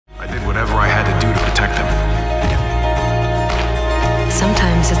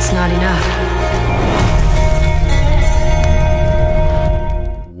not enough.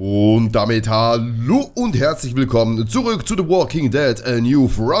 Und damit hallo und herzlich willkommen zurück zu The Walking Dead, A New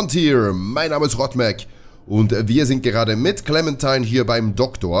Frontier. Mein Name ist Rotmek und wir sind gerade mit Clementine hier beim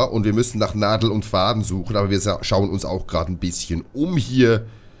Doktor und wir müssen nach Nadel und Faden suchen, aber wir schauen uns auch gerade ein bisschen um hier.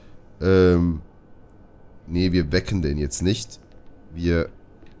 Nee, wir wecken den jetzt nicht. Wir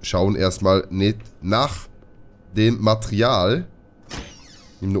schauen erstmal nicht nach dem Material.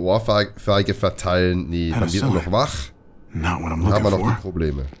 Ihm eine Ohrfeige verteilen. Nee, dann wird er noch wach. Dann haben wir noch die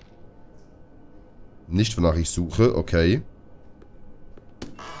Probleme. Nicht, wonach ich suche. Okay.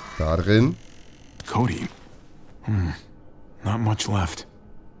 Da drin. Cody. Not much left.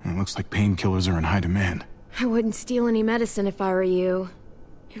 It looks like painkillers are in high demand. I wouldn't steal any medicine if I were you.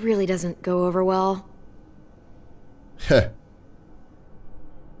 It really doesn't go over well. Hä.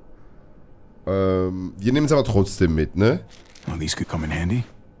 Wir nehmen es aber trotzdem mit, ne? Well, these could come in handy.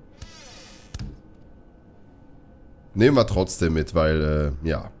 Nehmen wir trotzdem mit, weil,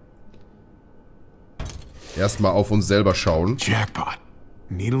 ja. Erstmal auf uns selber schauen. Jackpot.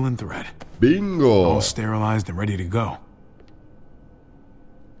 Needle and thread. Bingo! All sterilized and ready to go.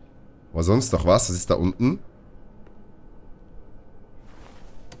 Aber sonst noch was? Was ist da unten?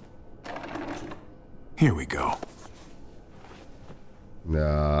 Here we go.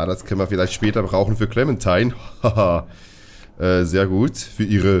 Ja, das können wir vielleicht später brauchen für Clementine. Haha. Sehr gut. Für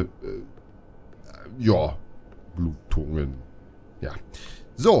ihre, ja, Blutungen. Ja.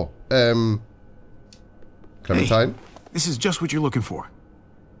 So, Clementine. Hey, this is just what you're looking for.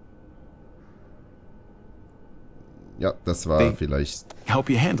 Ja, das war vielleicht... Help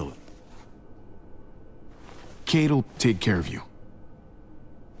you handle it. Kate'll take care of you.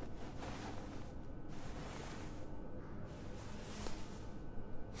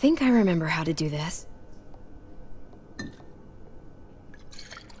 Think I remember how to do this.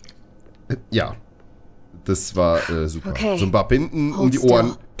 Ja. Das war super. Okay. So ein paar Binden um die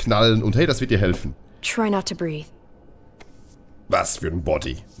Ohren knallen und hey, das wird dir helfen. Try not to breathe. Was für ein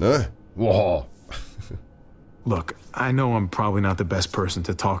Body, ne? Wow. Look, I know I'm probably not the best person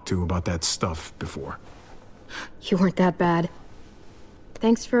to talk to about that stuff before. You weren't that bad.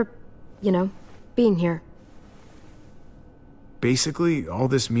 Thanks for, you know, being here. Basically, all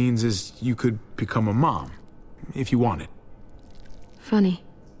this means is you could become a mom, if you wanted. Funny.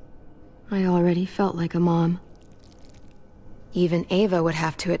 I already felt like a mom. Even Ava would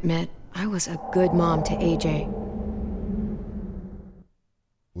have to admit, I was a good mom to AJ.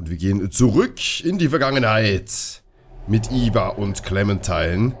 Und wir gehen zurück in die Vergangenheit mit Eva und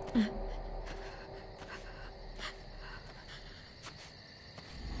Clementine.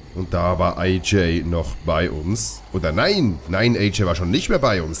 Und da war AJ noch bei uns. Oder nein, AJ war schon nicht mehr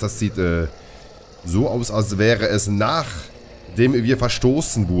bei uns. Das sieht so aus, als wäre es nachdem wir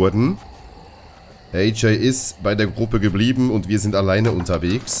verstoßen wurden. AJ ist bei der Gruppe geblieben und wir sind alleine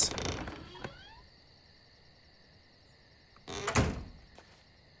unterwegs.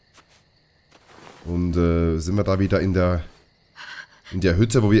 Und sind wir da wieder in der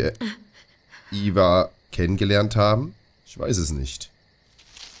Hütte, wo wir Eva kennengelernt haben? Ich weiß es nicht.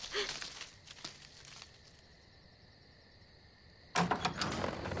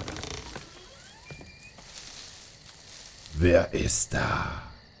 Wer ist da?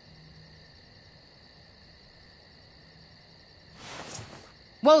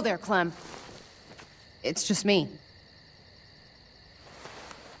 Whoa there, Clem. It's just me.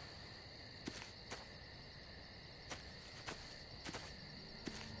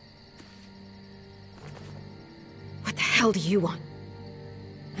 What the hell do you want?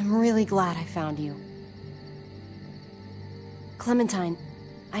 I'm really glad I found you. Clementine,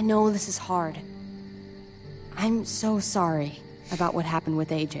 I know this is hard. I'm so sorry about what happened with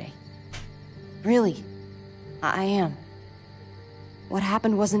AJ. Really, I am. What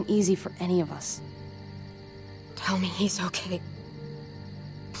happened wasn't easy for any of us. Tell me he's okay.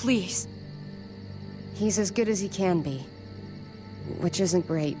 Please. He's as good as he can be, which isn't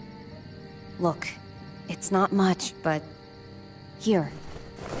great. Look, it's not much, but here.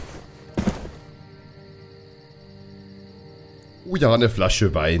 Oh ja, eine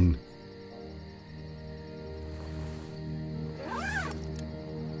Flasche Wein.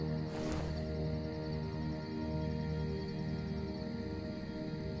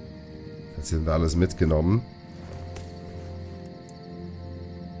 Hat sie denn da alles mitgenommen?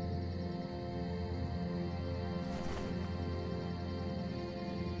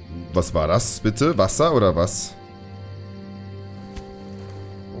 Was war das, bitte? Wasser oder was?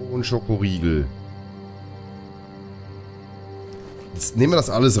 Oh, ein Schokoriegel. Jetzt nehmen wir das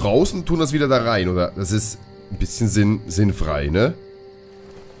alles raus und tun das wieder da rein, oder? Das ist ein bisschen sinnfrei, ne?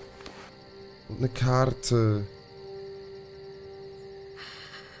 Und eine Karte.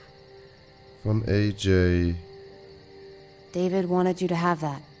 Von AJ. David wanted you to have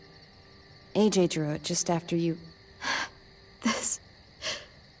that. AJ drew it just after you... This...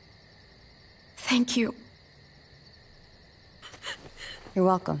 Thank you. You're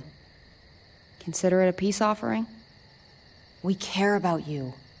welcome. Consider it a peace offering? We care about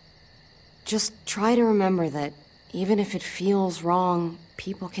you. Just try to remember that even if it feels wrong,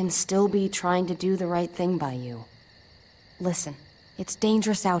 people can still be trying to do the right thing by you. Listen, it's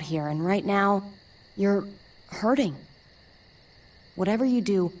dangerous out here, and right now, you're hurting. Whatever you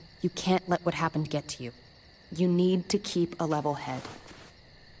do, you can't let what happened get to you. You need to keep a level head.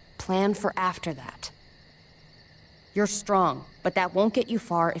 Plan for after that. You're strong, but that won't get you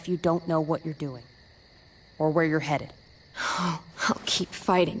far if you don't know what you're doing. Or where you're headed. Oh, I'll keep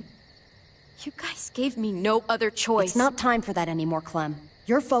fighting. You guys gave me no other choice. It's not time for that anymore, Clem.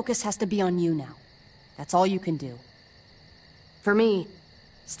 Your focus has to be on you now. That's all you can do. For me,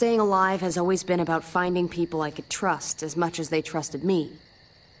 staying alive has always been about finding people I could trust as much as they trusted me.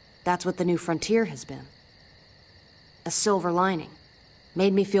 That's what the new frontier has been. A silver lining.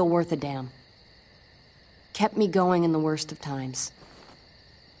 Made me feel worth a damn. Kept me going in the worst of times.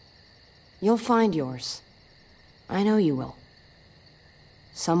 You'll find yours. I know you will.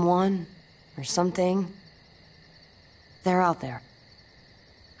 Someone, or something. They're out there.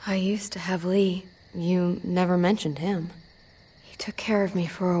 I used to have Lee. You never mentioned him. He took care of me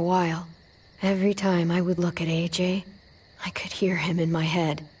for a while. Every time I would look at AJ, I could hear him in my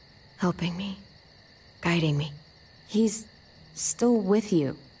head, helping me, guiding me. He's still with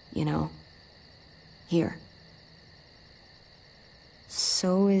you, you know. Here.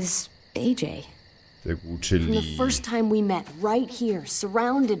 So is AJ. Der gute From the Lee. first time we met, right here,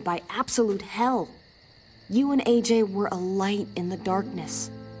 surrounded by absolute hell. You and AJ were a light in the darkness.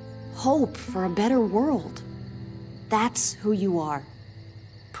 Hope for a better world. That's who you are.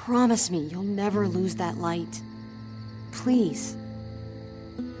 Promise me you'll never lose that light. Please.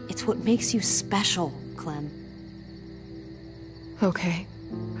 It's what makes you special, Clem. Okay,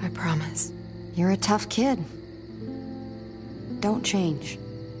 I promise. You're a tough kid. Don't change.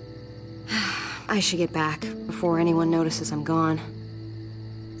 I should get back before anyone notices I'm gone.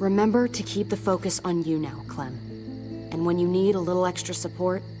 Remember to keep the focus on you now, Clem. And when you need a little extra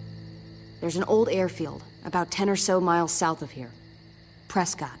support, there's an old airfield about 10 or so miles south of here.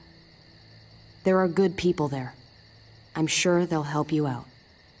 Prescott. There are good people there. I'm sure they'll help you out.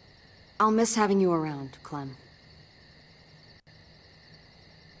 I'll miss having you around, Clem.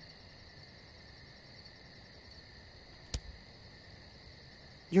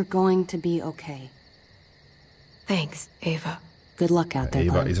 You're going to be okay. Thanks, Ava. Good luck out there,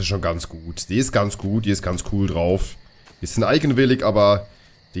 Eva Clem. ist ja schon ganz gut. Die ist ganz gut, die ist ganz cool drauf. Bisschen eigenwillig, aber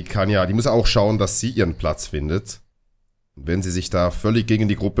die muss auch schauen, dass sie ihren Platz findet. Und wenn sie sich da völlig gegen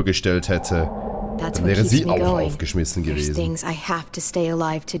die Gruppe gestellt hätte, dann wäre sie auch aufgeschmissen There's gewesen. things I have to stay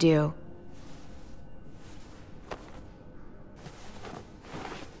alive to do.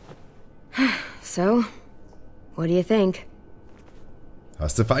 So, what do you think?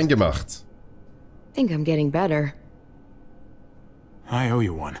 Hast du fein gemacht. Think I'm getting better. I owe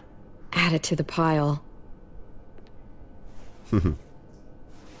you one. Add it to the pile.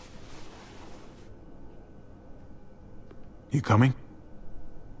 You coming?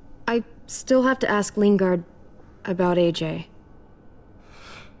 I still have to ask Lingard about AJ.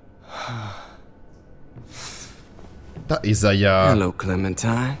 Da ist er ja. Hello,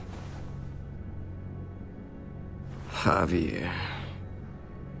 Clementine. Javier.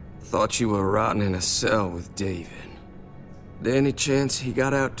 Thought you were rotting in a cell with David. There any chance he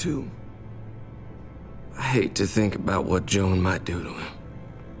got out too? I hate to think about what Joan might do to him.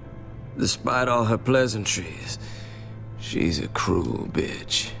 Despite all her pleasantries, she's a cruel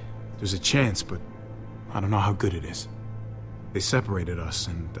bitch. There's a chance, but I don't know how good it is. They separated us,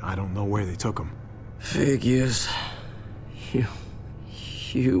 and I don't know where they took him. Figures.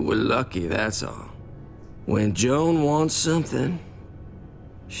 You were lucky, that's all. When Joan wants something,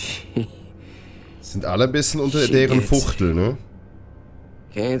 she Sind alle ein bisschen unter deren Fuchtel, ne?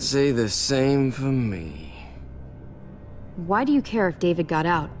 can't say the same for me. Why do you care if David got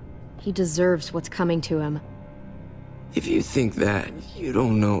out? He deserves what's coming to him. If you think that, you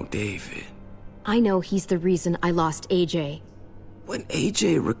don't know David. I know he's the reason I lost AJ. When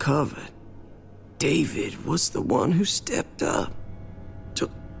AJ recovered, David was the one who stepped up.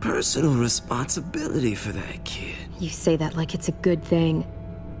 Took personal responsibility for that kid. You say that like it's a good thing.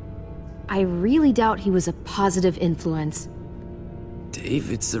 I really doubt he was a positive influence.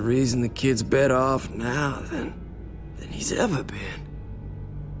 David's the reason the kid's better off now than he's ever been.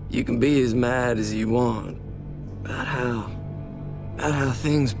 You can be as mad as you want about how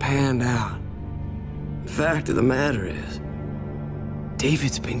things panned out. The fact of the matter is,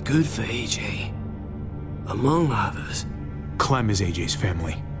 David's been good for AJ, among others. Clem is AJ's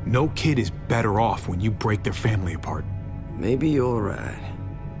family. No kid is better off when you break their family apart. Maybe you're right.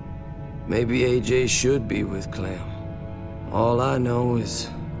 Maybe AJ should be with Clem. All I know is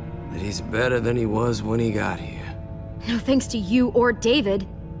that he's better than he was when he got here. No thanks to you or David.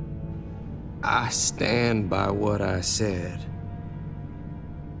 I stand by what I said.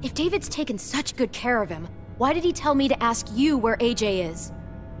 If David's taken such good care of him, why did he tell me to ask you where AJ is?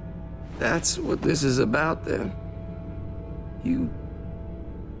 That's what this is about, then.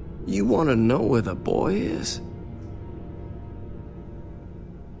 You want to know where the boy is?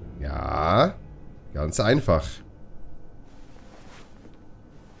 Ja, ganz einfach.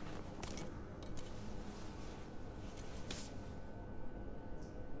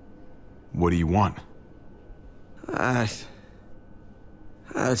 What do you want? I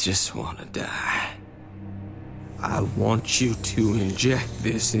just want to die. I want you to inject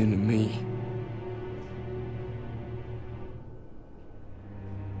this into me.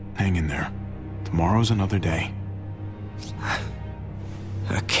 Hang in there. Tomorrow's another day.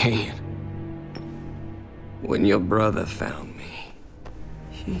 I can't. When your brother found me,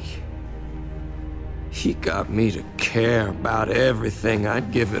 he got me to care about everything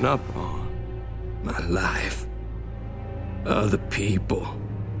I'd given up on. My life. Other people.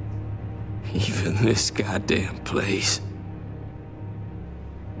 Even this goddamn place.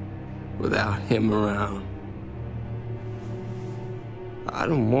 Without him around, I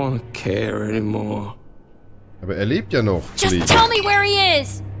don't want to care anymore. Aber er lebt ja noch. Just tell me where he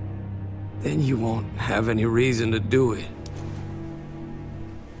is! Then you won't have any reason to do it.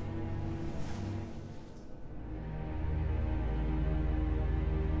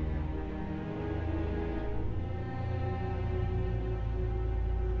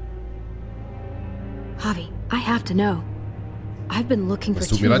 Javi, I have to know. I've been looking for Es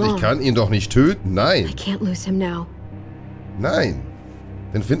tut too mir leid, long. ich kann ihn doch nicht töten. Nein. I can't lose him now. Nein.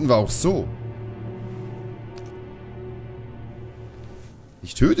 Den finden wir auch so.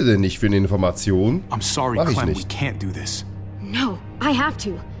 Ich töte den nicht für eine Information. I'm sorry, Mach ich Clem, we nicht. can't do this. No, I have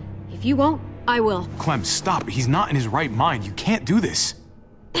to. If you won't, I will. Clem, stop. He's not in his right mind. You can't do this.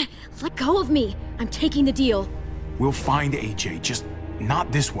 Let go of me. I'm taking the deal. We'll find AJ, just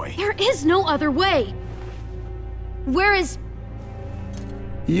not this way. There is no other way. Where is...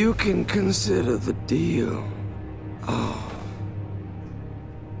 You can consider the deal.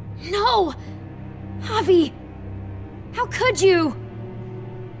 No! Javi! How could you?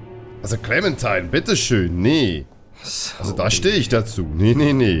 Also Clementine, bitteschön. Nee. Also da stehe ich dazu. Nee,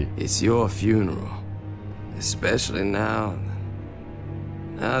 nee, nee. It's your funeral. Especially now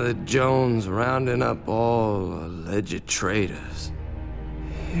that Joan's rounding up all alleged traitors.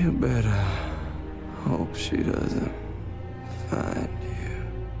 You better hope she doesn't find you.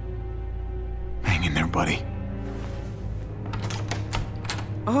 Hang in there, buddy.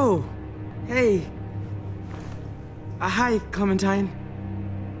 Oh, hey. Hi, Clementine.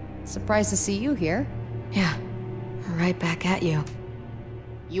 Surprised to see you here. Yeah, right back at you.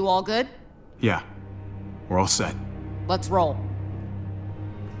 You all good? Yeah, we're all set. Let's roll.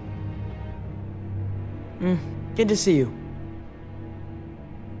 Good to see you.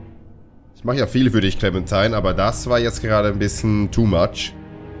 Ich mache ja viel für dich, Clementine, aber das war jetzt gerade ein bisschen too much.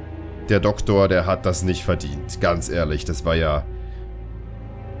 Der Doktor, der hat das nicht verdient. Ganz ehrlich, das war ja...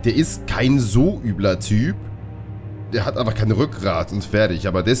 Der ist kein so übler Typ. Der hat einfach kein Rückgrat und fertig.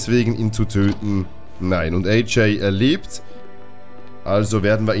 Aber deswegen ihn zu töten, nein. Und AJ erlebt. Also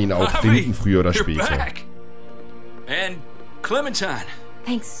werden wir ihn auch finden, früher oder später. Back. And Clementine.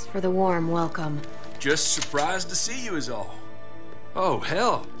 Thanks for the warm welcome. Just surprised to see you is all. Oh,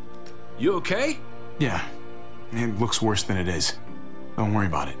 hell. You okay? Yeah, it looks worse than it is. Don't worry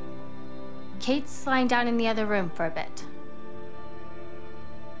about it. Kate's lying down in the other room for a bit.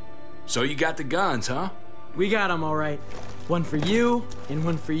 So you got the guns, huh? We got them all right. One for you, and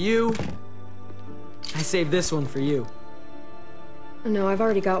one for you. I saved this one for you. No, I've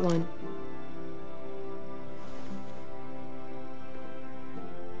already got one.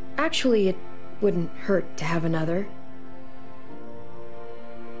 Actually, it wouldn't hurt to have another.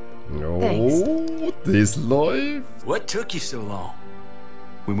 Oh, das läuft. What took you so long?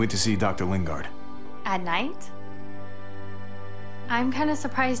 We went to see Dr. Lingard. At night? I'm kind of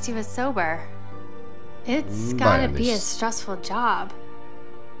surprised he was sober. It's gotta be a stressful job.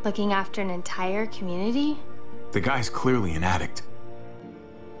 Looking after an entire community? The guy's clearly an addict.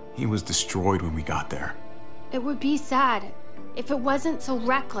 He was destroyed when we got there. It would be sad if it wasn't so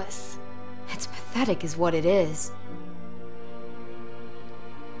reckless. It's pathetic is what it is.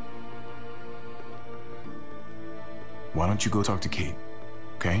 Why don't you go talk to Kate,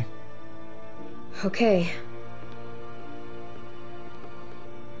 okay? Okay.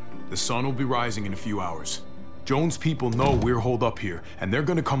 The sun will be rising in a few hours. Joan's people know we're holed up here, and they're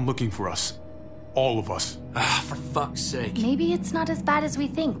gonna come looking for us. All of us. Ah, for fuck's sake. Maybe it's not as bad as we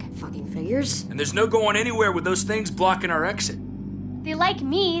think. Fucking figures. And there's no going anywhere with those things blocking our exit. They like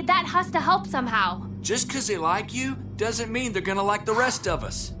me, that has to help somehow. Just because they like you doesn't mean they're gonna like the rest of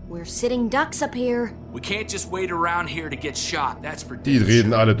us. We're sitting ducks up here. We can't just wait around here to get shot. That's for Die damn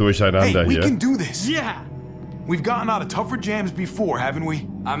reden sure. alle durcheinander Hey, we hier. can do this. Yeah! We've gotten out of tougher jams before, haven't we?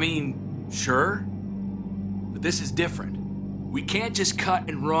 I mean, sure. But this is different. We can't just cut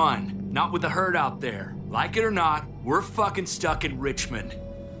and run. Not with the herd out there. Like it or not, we're fucking stuck in Richmond.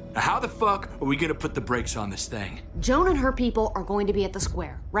 Now how the fuck are we gonna put the brakes on this thing? Joan and her people are going to be at the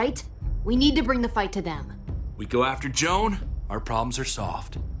square, right? We need to bring the fight to them. We go after Joan, our problems are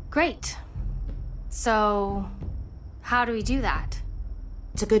solved. Great. So, how do we do that?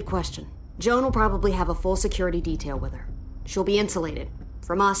 It's a good question. Joan will probably have a full security detail with her. She'll be insulated.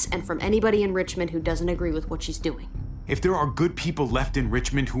 From us and from anybody in Richmond who doesn't agree with what she's doing. If there are good people left in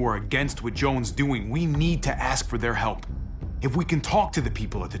Richmond who are against what Joan's doing, we need to ask for their help. If we can talk to the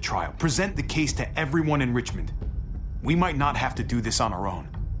people at the trial, present the case to everyone in Richmond, we might not have to do this on our own.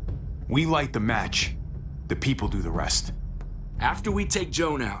 We light the match, the people do the rest. After we take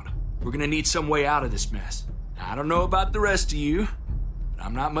Joan out, we're gonna need some way out of this mess. I don't know about the rest of you, but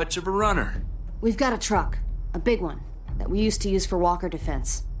I'm not much of a runner. We've got a truck, a big one, that we used to use for walker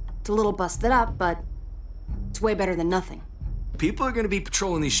defense. It's a little busted up, but it's way better than nothing. People are gonna be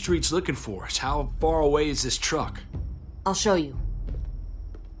patrolling these streets looking for us. How far away is this truck? I'll show you.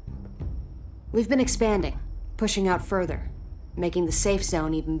 We've been expanding, pushing out further, making the safe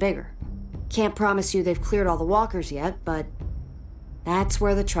zone even bigger. Can't promise you they've cleared all the walkers yet, but that's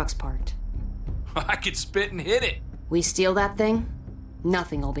where the truck's parked. I could spit and hit it. We steal that thing,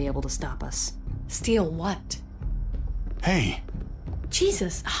 nothing will be able to stop us. Steal what? Hey.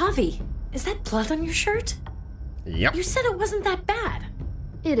 Jesus, Javi, is that blood on your shirt? Ja. You said it wasn't that bad.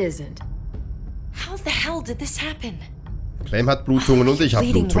 It isn't. How the hell did this happen? Clem hat Blutungen und ich hab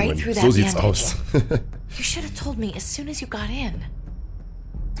Bleeding Blutungen. right through So that sieht's bandage. aus. You should have told me as soon as you got in.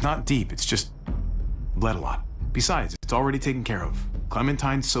 It's not deep, it's just bled a lot. Besides, it's already taken care of.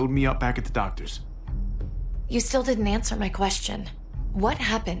 Clementine sewed me up back at the doctor's. You still didn't answer my question. What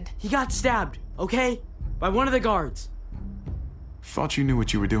happened? He got stabbed, okay? By one of the guards. Thought you knew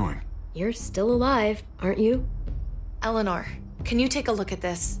what you were doing. You're still alive, aren't you? Eleanor, can you take a look at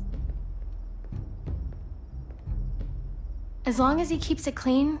this? As long as he keeps it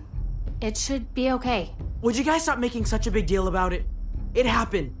clean, it should be okay. Would you guys stop making such a big deal about it? It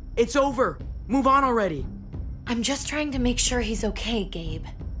happened. It's over. Move on already. I'm just trying to make sure he's okay, Gabe.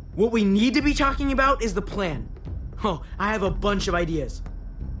 What we need to be talking about is the plan. Oh, I have a bunch of ideas.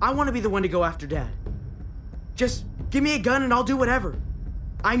 I want to be the one to go after Dad. Just give me a gun and I'll do whatever.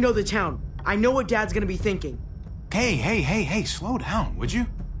 I know the town. I know what Dad's gonna be thinking. Hey, slow down, would you?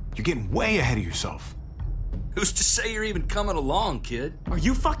 You're getting way ahead of yourself. Who's to say you're even coming along, kid? Are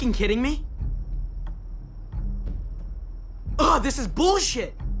you fucking kidding me? Ugh, this is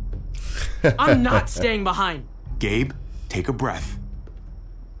bullshit! I'm not staying behind. Gabe, take a breath.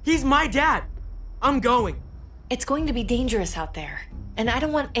 He's my dad. I'm going. It's going to be dangerous out there, and I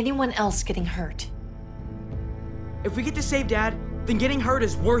don't want anyone else getting hurt. If we get to save Dad, then getting hurt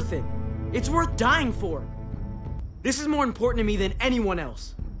is worth it. It's worth dying for. This is more important to me than anyone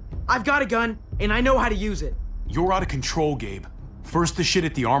else. I've got a gun, and I know how to use it. You're out of control, Gabe. First the shit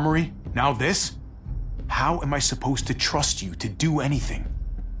at the armory, now this? How am I supposed to trust you to do anything?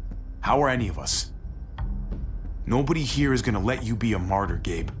 How are any of us? Nobody here is gonna let you be a martyr,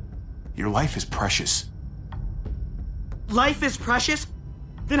 Gabe. Your life is precious. Life is precious?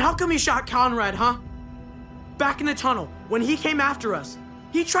 Then how come you shot Conrad, huh? Back in the tunnel, when he came after us,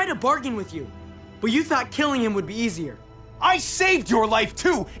 he tried to bargain with you, but you thought killing him would be easier. I saved your life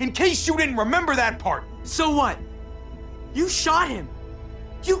too, in case you didn't remember that part. So what? You shot him.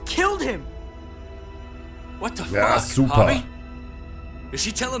 You killed him. What the Ja, fuck, super. Javi? Is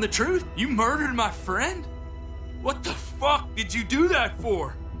she telling the truth? You murdered my friend? What the fuck did you do that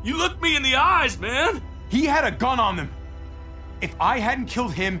for? You looked me in the eyes, man. He had a gun on them. If I hadn't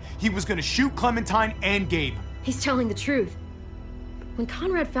killed him, he was gonna shoot Clementine and Gabe. He's telling the truth. When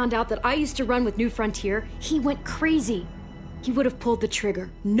Conrad found out that I used to run with New Frontier, he went crazy. He would have pulled the trigger,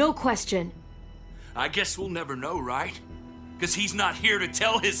 no question. I guess we'll never know, right? Because he's not here to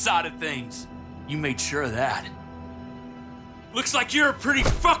tell his side of things. You made sure of that. Looks like you're a pretty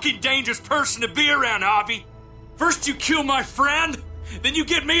fucking dangerous person to be around, Javi. First you kill my friend, then you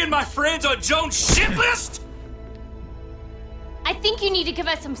get me and my friends on Jones' shit list? I think you need to give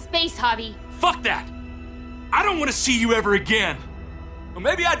us some space, Javi. Fuck that. I don't want to see you ever again. Well,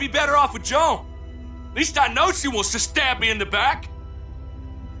 maybe I'd be better off with Joan. At least I know she wants to stab me in the back.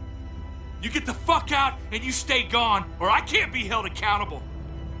 You get the fuck out and you stay gone, or I can't be held accountable.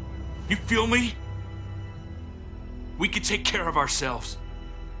 You feel me? We can take care of ourselves.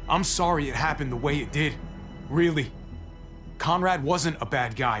 I'm sorry it happened the way it did. Really. Conrad wasn't a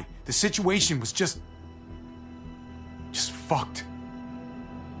bad guy. The situation was just fucked.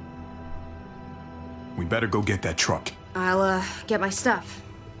 We better go get that truck. I'll, get my stuff.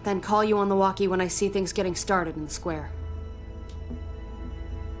 Then call you on the walkie when I see things getting started in the square.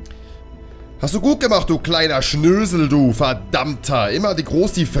 Hast du gut gemacht, du kleiner Schnösel, du Verdammter. Immer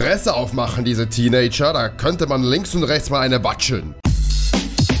groß die Fresse aufmachen, diese Teenager. Da könnte man links und rechts mal eine watscheln.